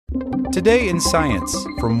Today in Science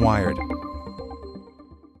from Wired.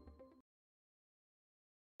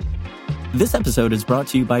 This episode is brought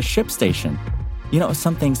to you by ShipStation. You know,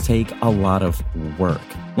 some things take a lot of work,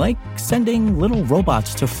 like sending little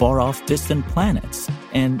robots to far-off distant planets.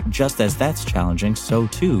 And just as that's challenging, so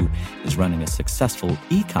too is running a successful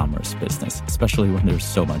e-commerce business, especially when there's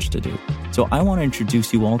so much to do. So I want to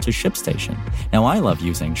introduce you all to ShipStation. Now, I love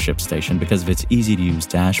using ShipStation because of its easy-to-use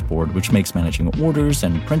dashboard, which makes managing orders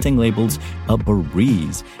and printing labels a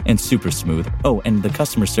breeze and super smooth. Oh, and the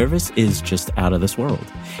customer service is just out of this world.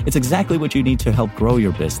 It's exactly what you need to help grow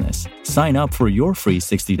your business. Sign up for your free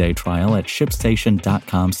 60-day trial at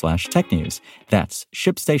shipstation.com/technews. That's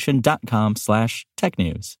shipstation.com/technews.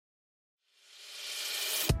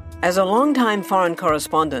 As a longtime foreign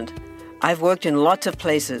correspondent, I've worked in lots of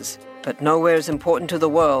places, but nowhere as important to the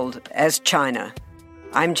world as China.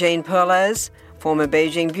 I'm Jane Perlez, former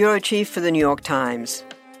Beijing bureau chief for the New York Times.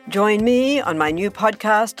 Join me on my new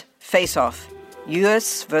podcast, Face Off,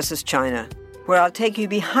 U.S. versus China, where I'll take you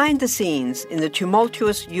behind the scenes in the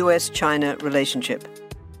tumultuous U.S.-China relationship.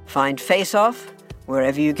 Find Face Off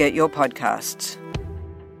wherever you get your podcasts.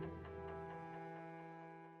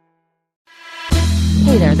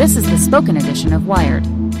 Hey there, this is the spoken edition of Wired.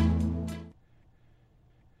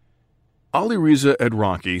 Alireza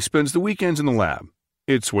Edraki spends the weekends in the lab.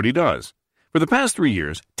 It's what he does. For the past 3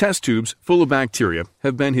 years, test tubes full of bacteria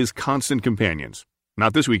have been his constant companions.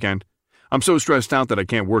 Not this weekend. I'm so stressed out that I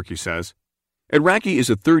can't work, he says. Edraki is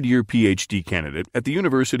a third-year PhD candidate at the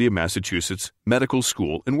University of Massachusetts Medical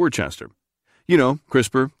School in Worcester. You know,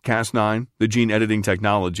 CRISPR, Cas9, the gene editing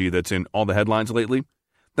technology that's in all the headlines lately?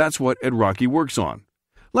 That's what Edraki works on.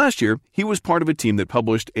 Last year, he was part of a team that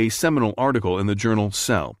published a seminal article in the journal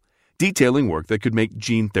Cell, detailing work that could make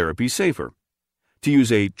gene therapy safer. To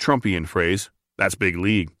use a Trumpian phrase, that's big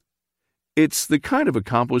league. It's the kind of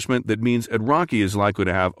accomplishment that means Edraki is likely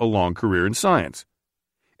to have a long career in science.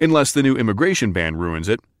 Unless the new immigration ban ruins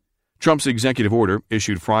it. Trump's executive order,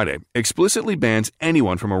 issued Friday, explicitly bans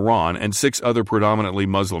anyone from Iran and 6 other predominantly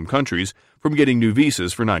Muslim countries from getting new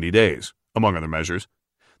visas for 90 days, among other measures.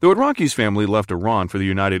 Though Edraki's family left Iran for the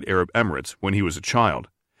United Arab Emirates when he was a child,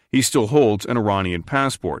 he still holds an Iranian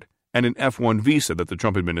passport and an F-1 visa that the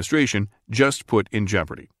Trump administration just put in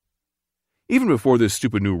jeopardy. Even before this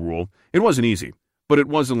stupid new rule, it wasn't easy, but it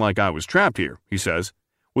wasn't like I was trapped here, he says.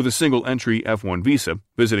 With a single-entry F-1 visa,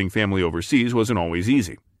 visiting family overseas wasn't always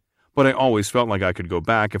easy. But I always felt like I could go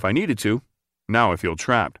back if I needed to. Now I feel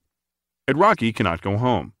trapped. Edraki cannot go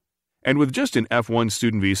home. And with just an F-1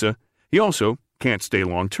 student visa, he also can't stay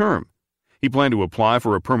long-term. He planned to apply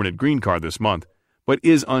for a permanent green card this month, but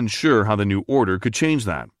is unsure how the new order could change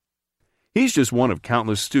that. He's just one of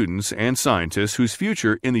countless students and scientists whose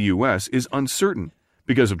future in the U.S. is uncertain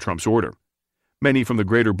because of Trump's order. Many from the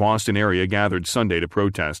greater Boston area gathered Sunday to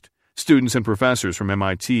protest. Students and professors from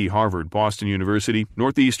MIT, Harvard, Boston University,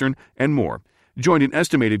 Northeastern, and more joined an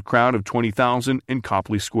estimated crowd of 20,000 in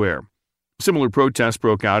Copley Square. Similar protests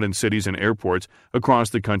broke out in cities and airports across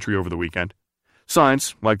the country over the weekend.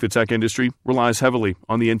 Science, like the tech industry, relies heavily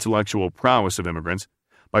on the intellectual prowess of immigrants.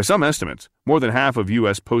 By some estimates, more than half of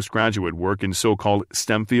U.S. postgraduate work in so-called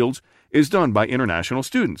STEM fields is done by international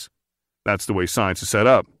students. That's the way science is set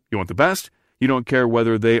up. You want the best? You don't care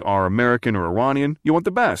whether they are American or Iranian. You want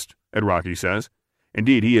the best, Edraki says.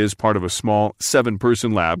 Indeed, he is part of a small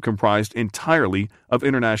 7-person lab comprised entirely of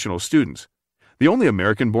international students. The only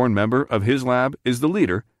American-born member of his lab is the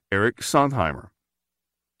leader, Eric Sontheimer.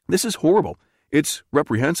 This is horrible. It's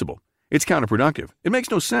reprehensible. It's counterproductive. It makes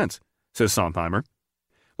no sense, says Sontheimer.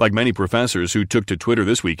 Like many professors who took to Twitter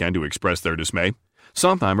this weekend to express their dismay,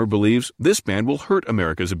 Sontheimer believes this ban will hurt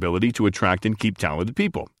America's ability to attract and keep talented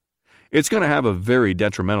people. It's going to have a very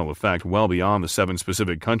detrimental effect well beyond the 7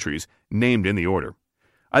 specific countries named in the order.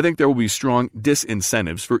 I think there will be strong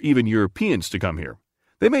disincentives for even Europeans to come here.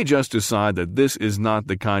 They may just decide that this is not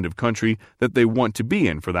the kind of country that they want to be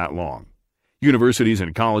in for that long. Universities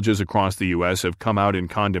and colleges across the U.S. have come out in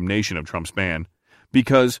condemnation of Trump's ban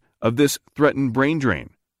because of this threatened brain drain.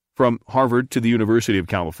 From Harvard to the University of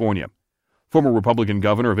California, former Republican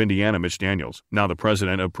governor of Indiana, Mitch Daniels, now the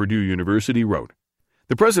president of Purdue University, wrote,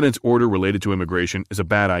 "The president's order related to immigration is a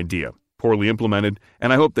bad idea, poorly implemented,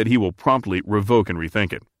 and I hope that he will promptly revoke and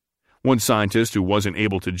rethink it." One scientist who wasn't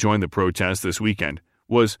able to join the protest this weekend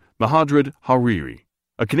was Mahadrid Hariri,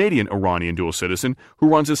 a Canadian-Iranian dual citizen who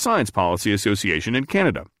runs a science policy association in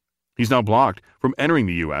Canada. He's now blocked from entering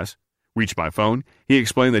the U.S. Reached by phone, he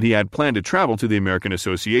explained that he had planned to travel to the American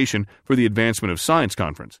Association for the Advancement of Science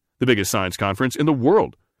Conference, the biggest science conference in the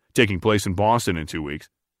world, taking place in Boston in 2 weeks.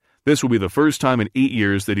 This will be the first time in 8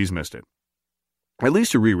 years that he's missed it. At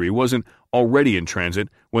least Hariri wasn't already in transit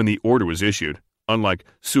when the order was issued, unlike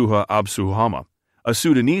Suha Absuhama, a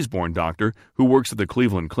Sudanese-born doctor who works at the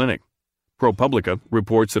Cleveland Clinic. ProPublica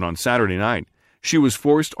reports that on Saturday night, she was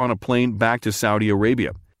forced on a plane back to Saudi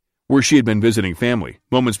Arabia, where she had been visiting family,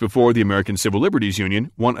 moments before the American Civil Liberties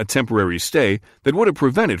Union won a temporary stay that would have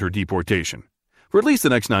prevented her deportation. For at least the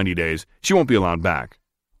next 90 days, she won't be allowed back.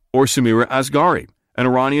 Or Samira Asghari, an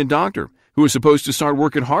Iranian doctor who was supposed to start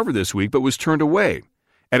work at Harvard this week but was turned away,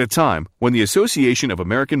 at a time when the Association of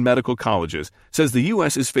American Medical Colleges says the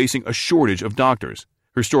U.S. is facing a shortage of doctors.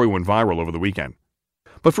 Her story went viral over the weekend.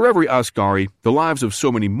 But for every Asghari, the lives of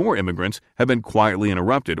so many more immigrants have been quietly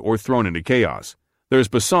interrupted or thrown into chaos. There's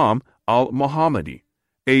Bassam al-Mohammadi,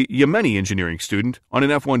 a Yemeni engineering student on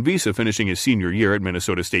an F-1 visa finishing his senior year at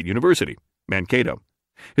Minnesota State University, Mankato.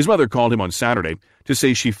 His mother called him on Saturday to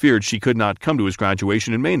say she feared she could not come to his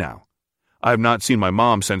graduation in May now. "I have not seen my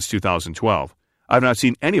mom since 2012. I have not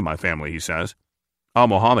seen any of my family," he says.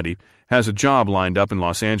 Al-Mohammadi has a job lined up in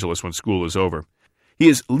Los Angeles when school is over. He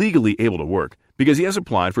is legally able to work because he has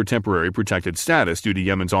applied for temporary protected status due to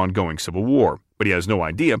Yemen's ongoing civil war, but he has no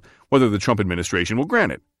idea whether the Trump administration will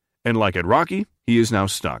grant it. And like Edraki, he is now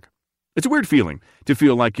stuck. It's a weird feeling to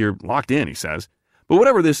feel like you're locked in, he says. But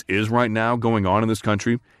whatever this is right now going on in this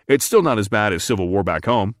country, it's still not as bad as civil war back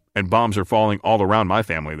home, and bombs are falling all around my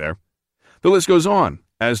family there. The list goes on,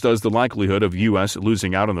 as does the likelihood of U.S.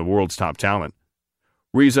 losing out on the world's top talent.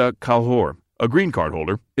 Reza Kalhor, a green card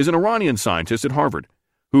holder, is an Iranian scientist at Harvard,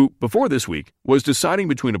 who, before this week, was deciding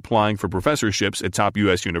between applying for professorships at top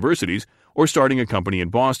U.S. universities or starting a company in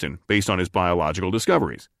Boston based on his biological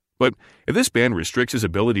discoveries. But if this ban restricts his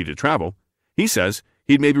ability to travel, he says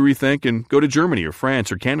he'd maybe rethink and go to Germany or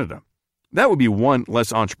France or Canada. That would be one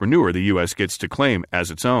less entrepreneur the U.S. gets to claim as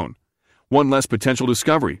its own, one less potential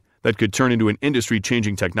discovery that could turn into an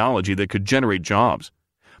industry-changing technology that could generate jobs.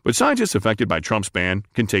 But scientists affected by Trump's ban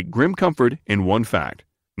can take grim comfort in one fact: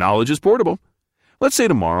 knowledge is portable. Let's say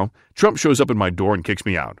tomorrow Trump shows up at my door and kicks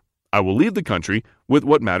me out. I will leave the country with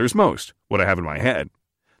what matters most, what I have in my head.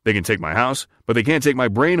 They can take my house, but they can't take my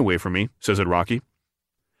brain away from me, says Edraki.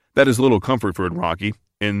 That is little comfort for Edraki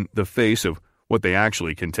in the face of what they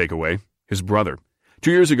actually can take away: his brother.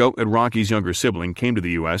 2 years ago, Edraki's younger sibling came to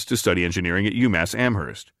the U.S. to study engineering at UMass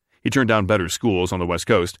Amherst. He turned down better schools on the West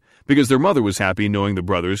Coast because their mother was happy knowing the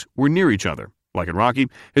brothers were near each other. Like Edraki,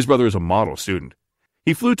 his brother is a model student.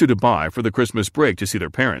 He flew to Dubai for the Christmas break to see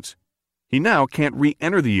their parents. He now can't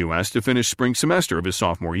re-enter the U.S. to finish spring semester of his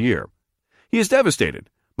sophomore year. He is devastated.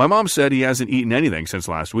 "My mom said he hasn't eaten anything since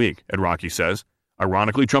last week," Edraki says.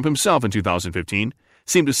 Ironically, Trump himself in 2015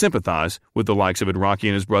 seemed to sympathize with the likes of Edraki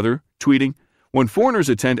and his brother, tweeting, "When foreigners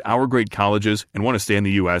attend our great colleges and want to stay in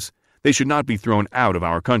the U.S., they should not be thrown out of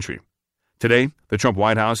our country." Today, the Trump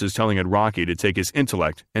White House is telling Edraki to take his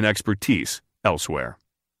intellect and expertise elsewhere.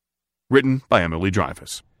 Written by Emily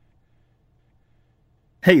Dreyfus.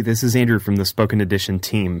 Hey, this is Andrew from the Spoken Edition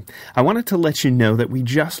team. I wanted to let you know that we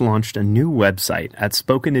just launched a new website at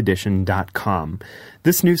spokenedition.com.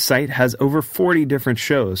 This new site has over 40 different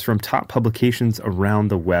shows from top publications around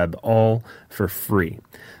the web, all for free.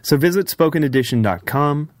 So visit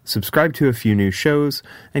spokenedition.com, subscribe to a few new shows,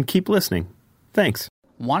 and keep listening. Thanks.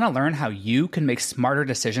 Want to learn how you can make smarter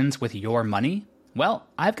decisions with your money? Well,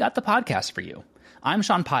 I've got the podcast for you. I'm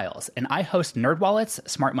Sean Piles, and I host NerdWallet's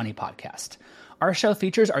Smart Money Podcast. Our show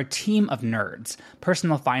features our team of nerds,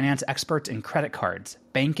 personal finance experts in credit cards,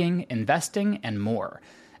 banking, investing, and more.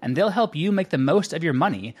 And they'll help you make the most of your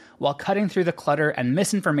money while cutting through the clutter and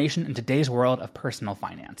misinformation in today's world of personal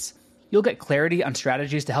finance. You'll get clarity on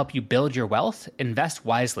strategies to help you build your wealth, invest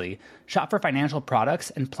wisely, shop for financial products,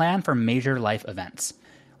 and plan for major life events.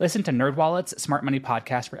 Listen to NerdWallet's Smart Money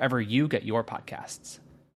Podcast wherever you get your podcasts.